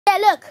Yeah,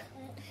 look.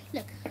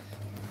 Look.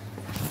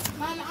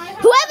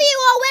 Whoever you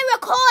are, we're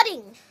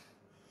recording.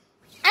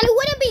 And it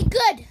wouldn't be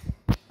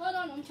good. Hold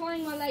on, I'm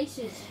tying my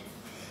laces.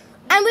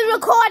 And we're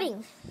recording.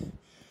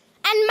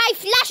 And my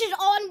flash is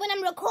on when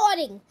I'm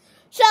recording.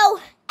 So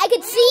I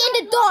can see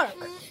in the dark.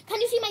 Can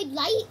you see my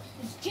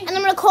light? And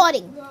I'm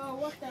recording.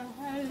 What the hell?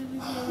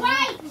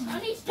 Wait! I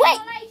need to Wait.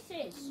 tie my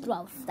laces.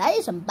 Bro, that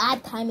is some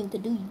bad timing to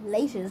do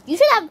laces. You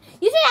should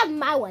have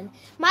my one.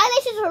 My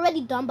laces are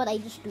already done, but I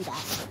just do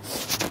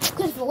that.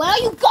 Christopher, where are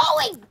you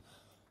going?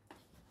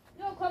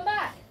 No, come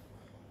back.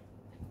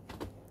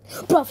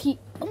 Bro,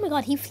 oh my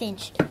god, he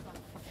flinched.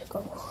 Go.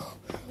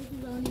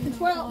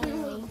 Well,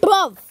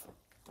 Bro.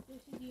 this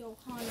is the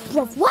Ohio.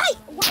 Bro, why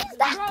is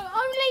that? Bro,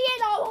 only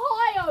in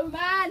Ohio,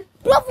 man.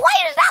 Bro, why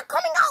is that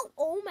coming out?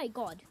 Oh my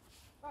god.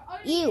 Bro,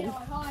 only Ew. in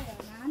Ohio,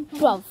 man.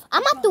 Bro,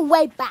 I'm up the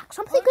way back.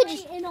 Something could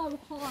just... Only in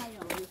Ohio,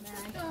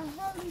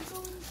 man.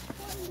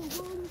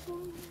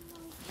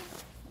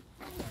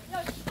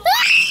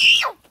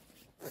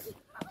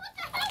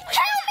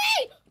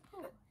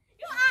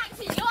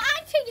 Your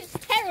acting is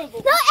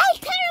terrible. No,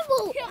 it's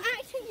terrible. Your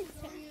acting is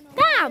terrible.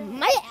 Damn,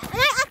 my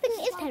acting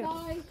is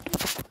terrible.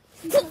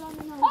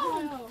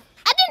 Oh,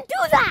 I didn't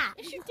do that.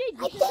 yes, you did.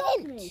 I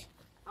didn't.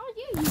 Oh,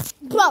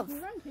 you Bro,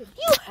 rampage.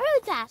 you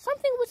heard that.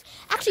 Something was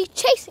actually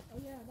chasing. Oh,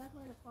 yeah, that's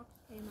where the fox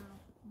came out.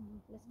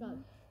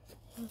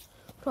 Let's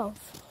go.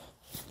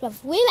 Bro,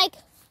 we like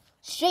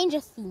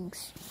Stranger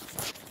Things.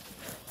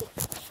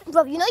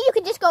 Bro, you know you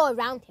could just go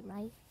around him,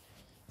 right?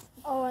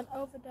 Oh, and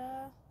over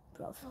there.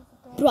 Bro,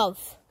 Go.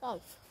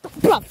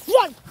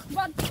 run.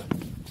 Run.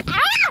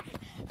 Ah!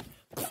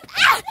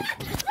 Ah!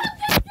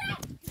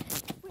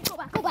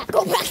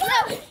 Go back.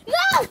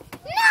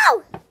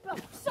 No.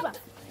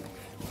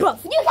 Bro,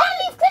 you can't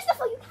leave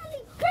Christopher.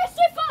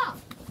 Christopher.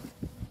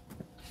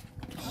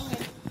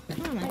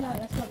 I know,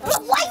 let's go. Bro,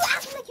 why are you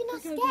acting like you're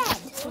not scared?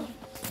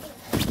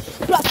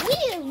 Bro, we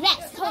need a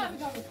rest. Hold on.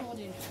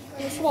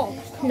 You swap.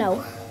 No.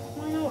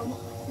 I know.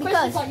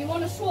 Because, Christopher, you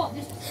want to swap?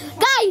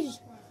 guys,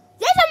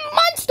 there's a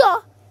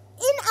monster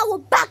in our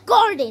back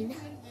garden.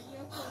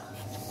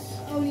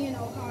 Only in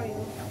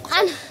Ohio.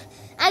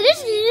 And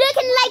it's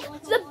looking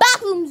like the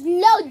bathroom's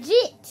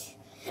legit.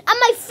 And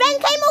my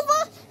friend came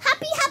over.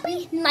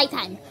 Happy.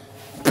 Nighttime.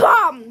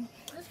 Bomb.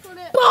 Let's put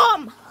it.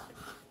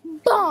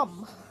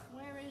 Bomb.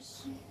 Where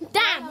is?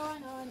 Damn. I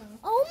know.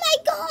 Oh my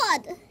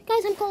god.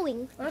 Guys, I'm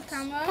going. Where's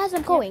camera? Guys,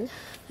 I'm going.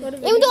 Go to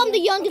Even though I'm the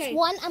youngest Okay.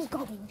 one, I'm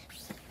going.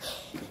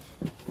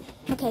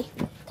 Okay.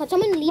 Can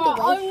someone lead the But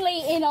way?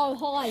 only in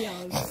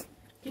Ohio.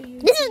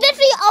 This is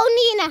literally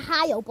only in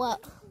Ohio,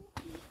 but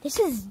this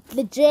is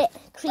legit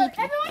creepy. Look,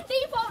 everyone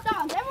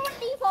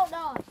default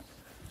dance.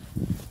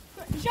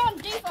 Sean,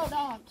 default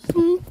dance.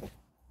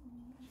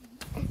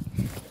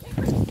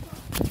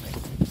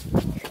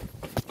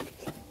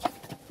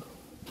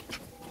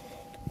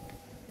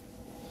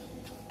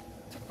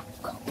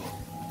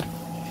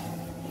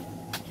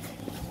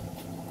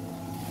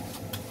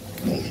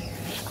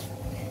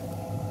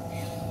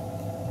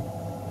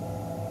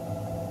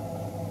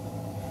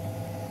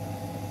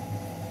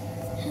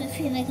 I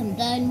feel like I'm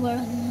done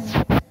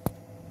working.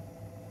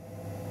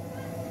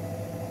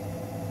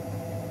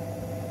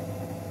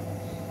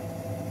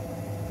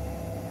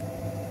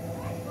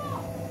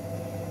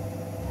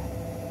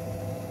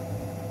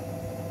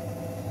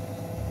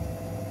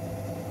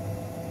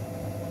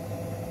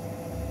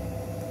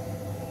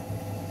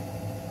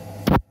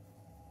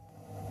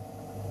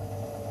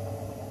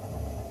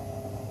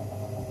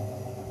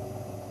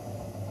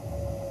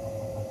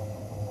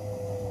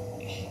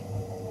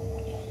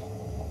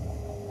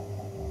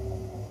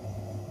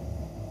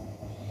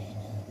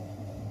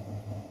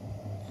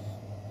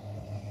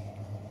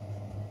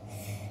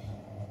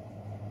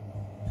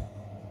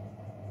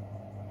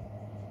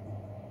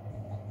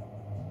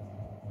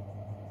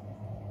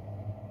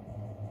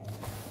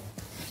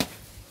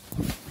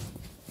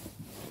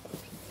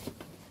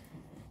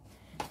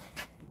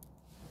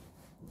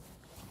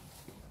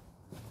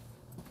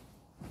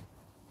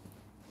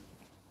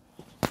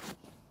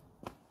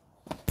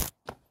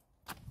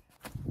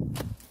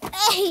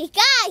 Hey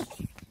guys!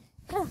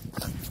 Oh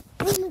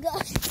my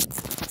gosh.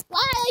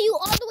 Why are you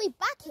all the way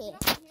back here?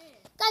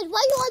 Guys,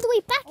 why are you all the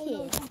way back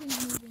here?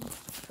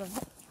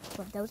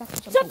 Bro, that was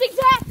actually Something's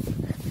there.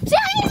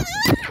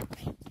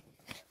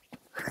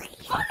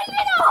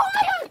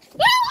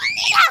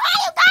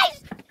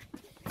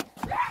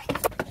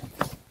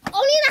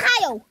 Only in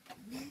Ohio!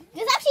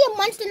 There's actually a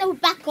monster in our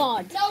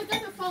backyard. No,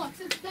 there's a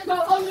fox.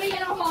 But only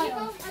in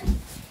Ohio.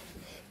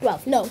 Bro,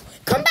 no.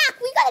 Come back!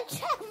 We gotta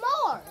check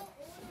more!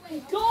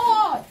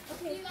 God!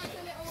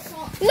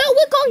 No,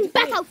 we're going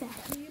back out there.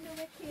 Do you know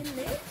where Kim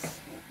lives?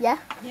 Yeah?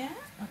 Yeah?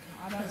 Okay,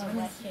 I don't know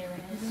where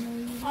Karen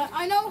is.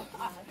 I know.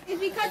 It's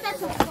because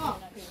that's a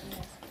fox.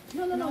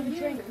 No,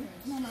 drink.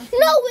 No,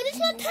 it's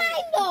not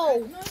time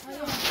though.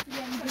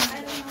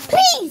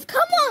 Please,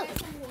 come on.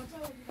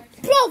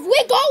 Bro,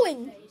 we're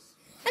going.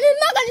 And I'm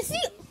not gonna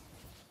see you.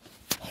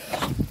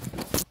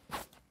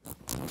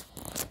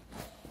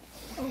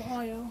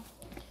 Ohio.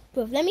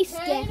 Bro, let me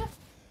scan.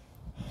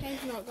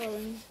 Kane's not not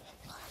going.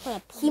 I'm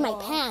gonna pee my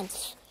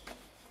pants.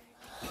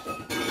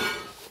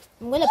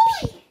 I'm gonna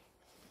pee.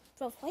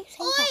 Bro, why are you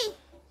saying that?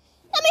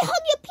 Let me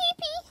hug your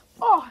pee-pee.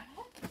 Oh.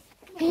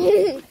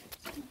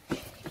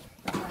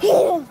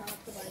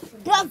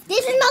 Bro,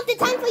 this is not the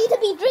time for you to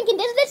be drinking.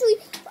 There's literally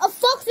a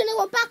fox in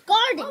our back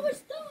garden. I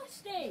was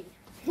thirsty.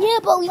 Yeah,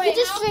 but we could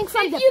just drink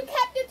from the... You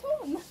kept it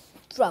on.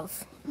 Bro,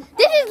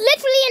 this is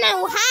literally in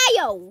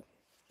Ohio.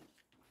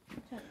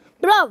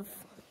 Bro,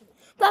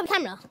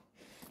 camera.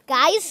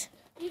 Guys,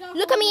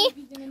 look at me.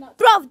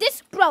 Bro,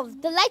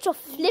 the lights are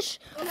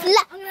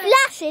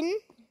flashing.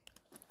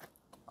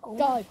 Oh,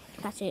 God.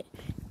 That's it.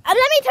 Let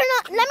me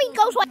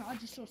go so I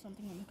just saw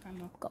something on the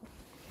camera. Go.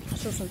 I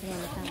saw something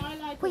on the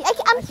camera. Wait,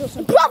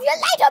 bro, your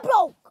lighter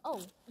broke.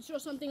 Oh. I saw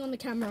something on the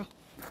camera.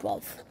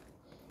 Bro.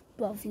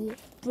 Go.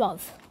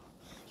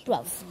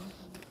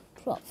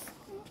 Bro.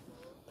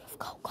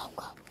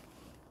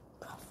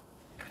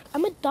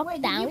 I'm gonna duck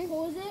down. Did you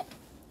pause it?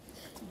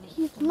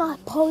 He's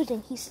not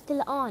pausing. He's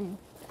still on.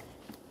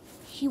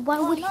 Why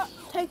would he?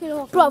 Take it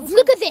off. Bro,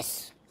 look at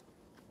this.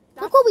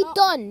 Look what we've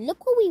done.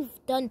 Look what we've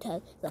done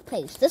to the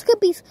place. This could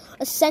be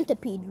a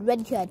centipede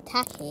ready to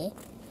attack here.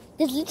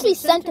 There's literally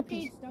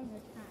centipedes. Don't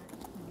attack.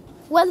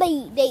 Well,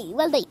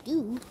 they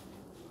do.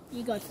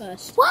 You go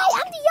first. Why?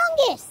 I'm the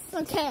youngest.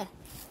 Don't care.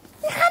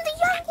 I'm the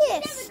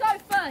youngest. You never go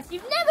first.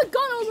 You've never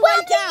gone all the Well, way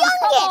I'm down. the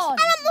youngest. Come on.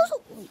 And I'm also...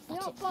 You're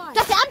not fine.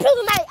 That's it. I'm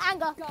proving my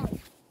anger.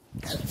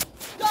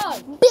 Go.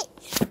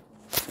 Bitch.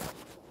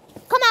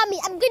 Come at me.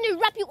 I'm going to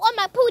wrap you on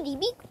my pooty.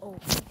 Oh,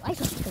 I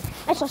saw something.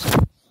 I saw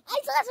something.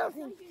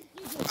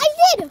 I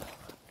did.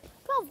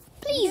 Bro,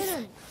 please.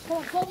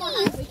 Come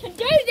on. We can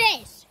do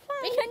this.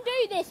 We can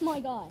do this, my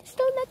guy. Just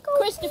don't let go.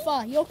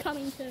 Christopher, you're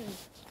coming too.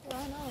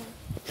 I know.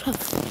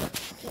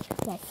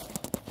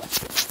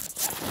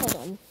 Hold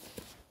on.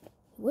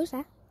 Who's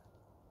that?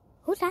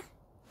 There's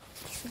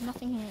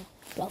nothing here.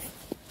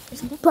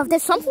 Bro,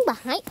 there's something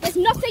behind. There's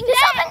nothing there.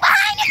 Something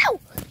behind you.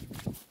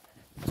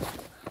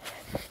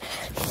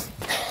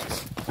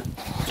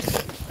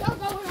 Don't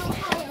go in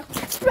Ohio.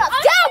 Bro,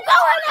 don't go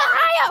in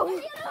Ohio.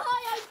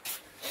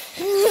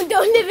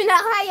 Don't live in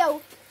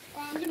Ohio.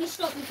 I'm going to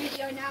stop the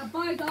video now.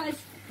 Bye, guys.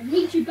 I'll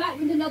meet you back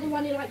with another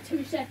one in like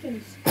 2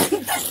 seconds.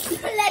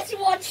 Let's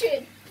watch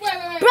it.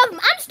 Wait. Bro,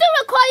 I'm still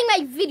recording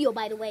my video,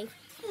 by the way.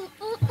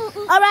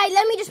 Alright,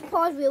 let me just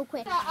pause real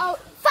quick. 5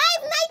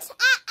 nights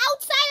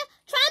outside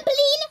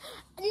trampoline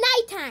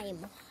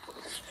nighttime.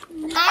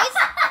 Guys,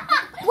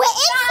 we're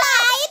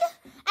inside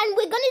and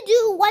we're gonna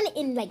do one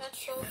in like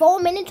 4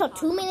 minutes or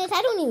 2 minutes.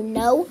 I don't even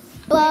know.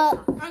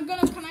 But Can I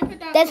put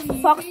that there's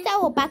on fox YouTube? at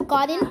our back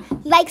garden,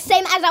 like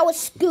same as our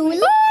school.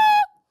 Can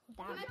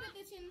I put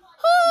this in?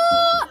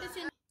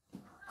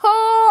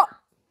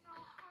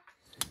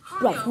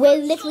 Right, we're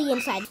literally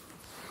inside.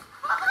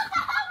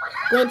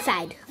 We're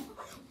inside.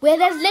 Where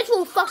there's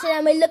little foxes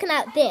and we're looking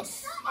at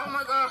this. Oh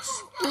my gosh.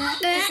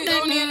 This is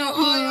only in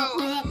Ohio.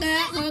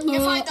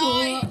 If I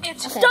die,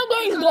 it's... Okay. Stop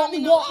going, go. I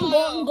didn't do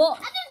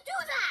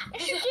that.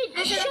 Yes, you did.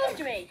 You showed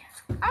me.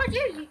 How did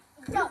you?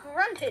 You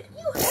grunted.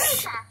 You heard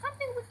that.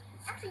 Something was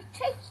actually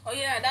chasing. Oh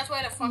yeah, that's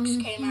where the fox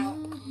came out.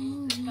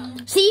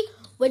 See,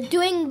 we're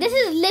doing, this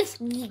is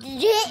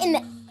legit in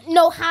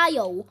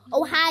Ohio.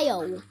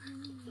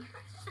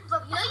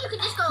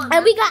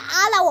 And we got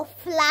all our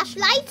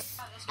flashlights,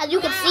 as you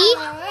can see.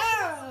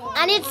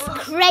 And it's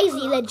crazy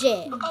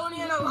legit.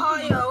 Only in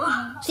Ohio.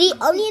 See,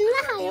 only in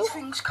Ohio.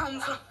 Things come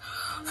from...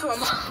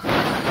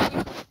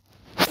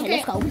 Okay,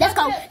 let's go.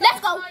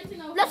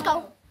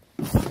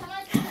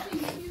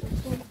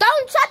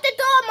 Don't shut the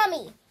door,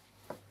 Mommy.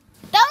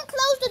 Don't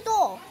close the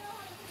door.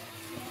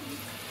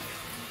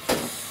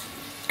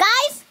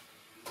 Guys,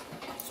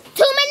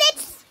 2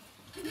 minutes.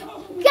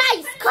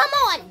 Guys, come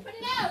on.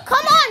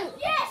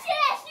 Yes.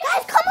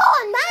 Guys, come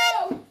on,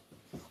 man.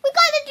 We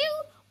gotta do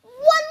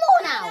one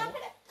more now.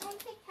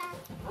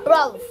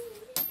 Bro.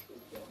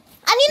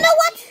 And you know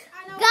what,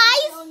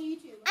 guys? And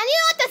you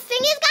know what the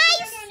thing is,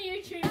 guys?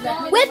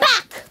 We're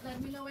back.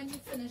 Let me know when you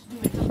finish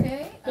doing it,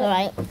 okay?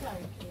 Alright.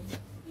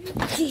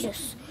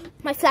 Jesus.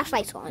 My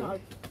flashlight's on.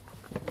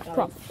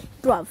 Bruv.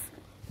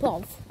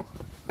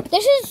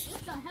 This is...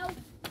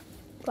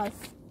 Bruv.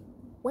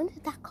 When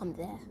did that come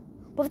there?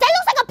 Bruv, that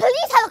looks like a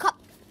police helicopter.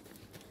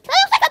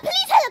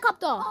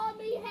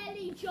 Army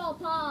heli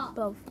chopper.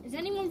 Bruv. Is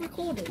anyone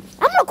recording?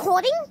 I'm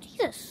recording?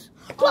 Jesus.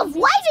 Bruv,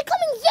 why is it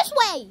coming this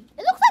way?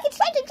 It looks like it's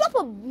trying to drop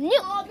a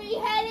nuke. Army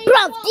heli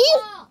Bruv,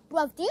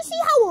 chopper. do you see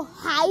how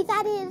high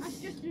that is? That's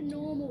just a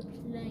normal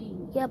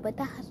plane. Yeah, but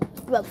that has...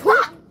 Bruv,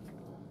 what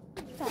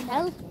the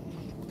hell?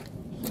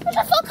 What the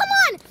fuck? Come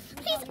on!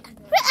 Please.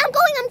 I'm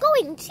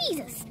going.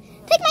 Jesus.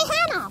 Take my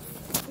hand off.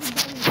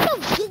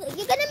 Bruv,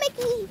 you're gonna make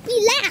me be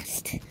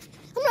last.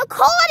 I'm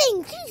recording.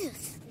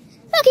 Jesus.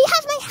 Look, he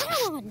has my hat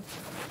on.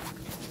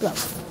 Bro,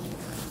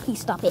 please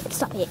stop it.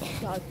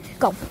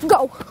 Go.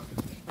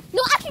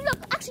 No,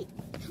 actually.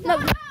 No.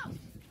 My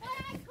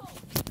ankle.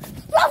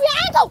 Bro, your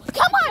ankle.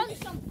 Come on. Do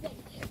something.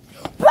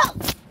 Bro,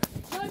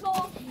 No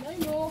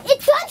more. it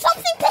done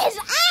something to